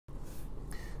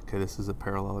Okay, this is a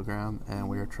parallelogram, and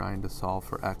we are trying to solve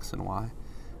for x and y.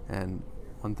 And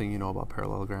one thing you know about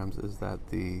parallelograms is that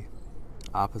the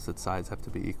opposite sides have to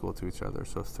be equal to each other.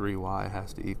 So 3y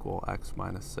has to equal x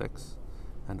minus 6,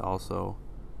 and also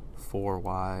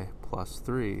 4y plus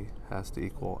 3 has to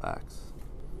equal x.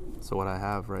 So what I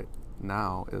have right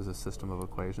now is a system of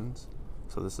equations.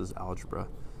 So this is algebra.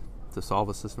 To solve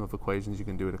a system of equations, you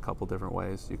can do it a couple different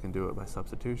ways. You can do it by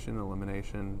substitution,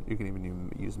 elimination. You can even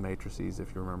use matrices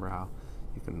if you remember how.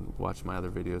 You can watch my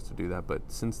other videos to do that. But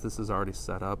since this is already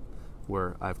set up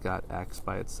where I've got x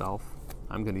by itself,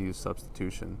 I'm going to use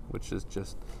substitution, which is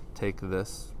just take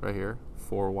this right here,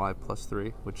 4y plus 3,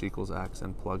 which equals x,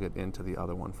 and plug it into the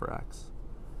other one for x.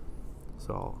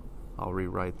 So I'll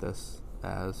rewrite this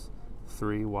as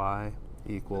 3y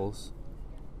equals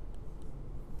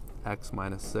x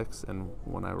minus 6, and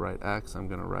when I write x, I'm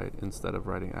going to write, instead of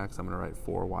writing x, I'm going to write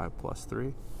 4y plus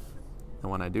 3. And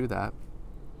when I do that,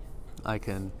 I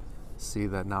can see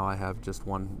that now I have just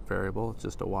one variable,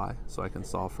 just a y, so I can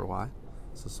solve for y.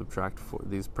 So subtract 4,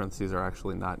 these parentheses are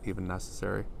actually not even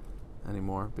necessary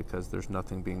anymore because there's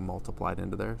nothing being multiplied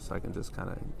into there, so I can just kind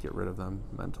of get rid of them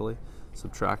mentally.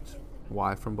 Subtract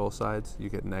y from both sides, you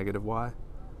get negative y,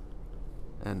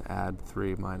 and add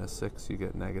 3 minus 6, you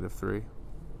get negative 3.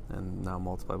 And now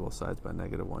multiply both sides by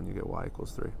negative 1, you get y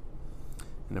equals 3.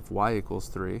 And if y equals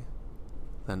 3,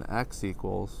 then x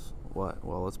equals what?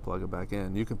 Well, let's plug it back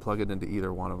in. You can plug it into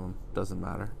either one of them, doesn't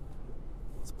matter.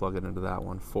 Let's plug it into that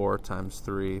one. 4 times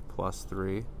 3 plus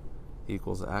 3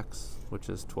 equals x, which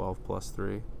is 12 plus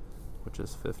 3, which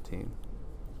is 15.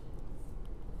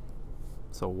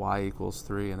 So y equals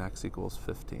 3 and x equals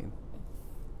 15.